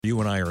You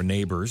and I are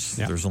neighbors.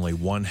 Yeah. There's only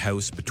one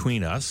house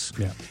between us.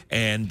 Yeah.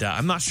 And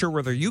I'm not sure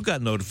whether you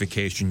got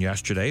notification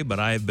yesterday,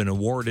 but I have been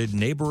awarded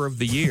Neighbor of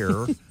the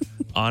Year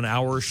on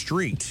our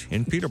street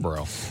in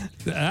Peterborough.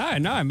 No,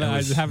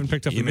 I haven't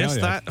picked up the You mail missed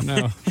yet. that?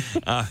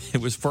 No.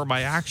 It was for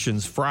my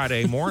actions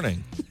Friday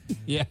morning.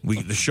 Yeah.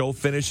 The show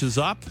finishes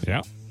up.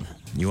 Yeah.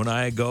 You and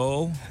I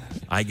go.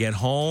 I get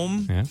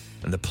home. Yeah.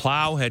 And the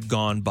plow had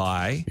gone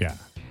by. Yeah.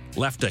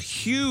 Left a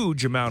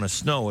huge amount of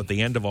snow at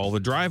the end of all the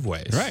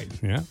driveways. Right.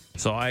 Yeah.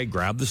 So I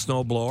grabbed the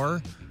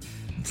snowblower,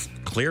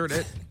 cleared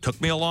it.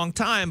 Took me a long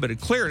time, but it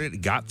cleared it.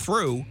 It got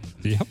through.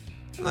 Yep.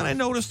 And then I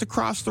noticed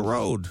across the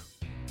road,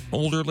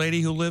 older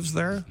lady who lives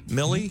there,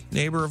 Millie,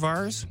 neighbor of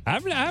ours. I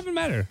haven't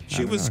met her.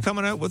 She was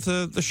coming out with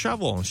the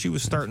shovel, and she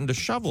was starting to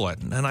shovel it.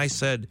 And I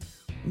said,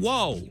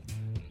 whoa,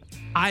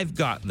 I've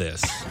got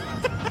this.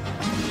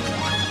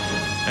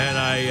 And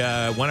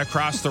I went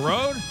across the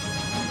road,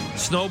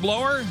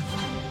 snowblower,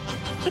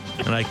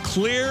 and I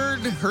cleared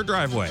her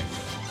driveway.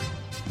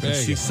 And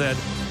she said,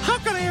 how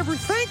can I ever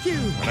thank you?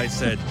 And I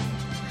said,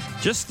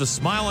 just the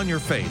smile on your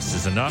face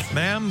is enough,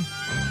 ma'am.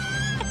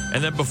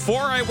 And then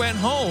before I went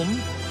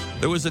home,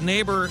 there was a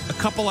neighbor a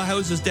couple of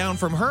houses down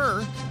from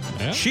her.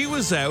 Yeah. She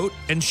was out,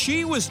 and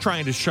she was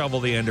trying to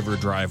shovel the end of her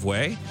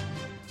driveway.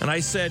 And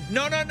I said,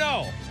 no,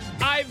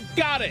 I've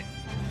got it.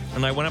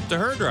 And I went up to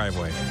her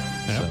driveway.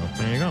 Yep.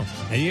 So there you go.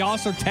 And he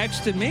also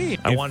texted me.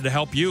 I wanted to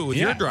help you with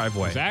your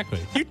driveway. Exactly.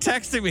 You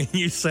texted me and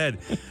you said,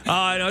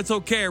 no, it's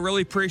okay. I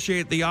really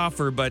appreciate the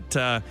offer, but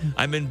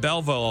I'm in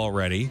Belleville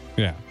already.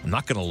 Yeah. I'm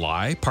not going to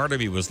lie. Part of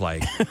me was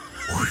like,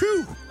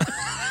 whew.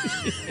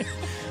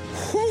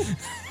 Whew.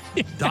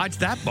 Dodge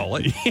that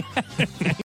bullet.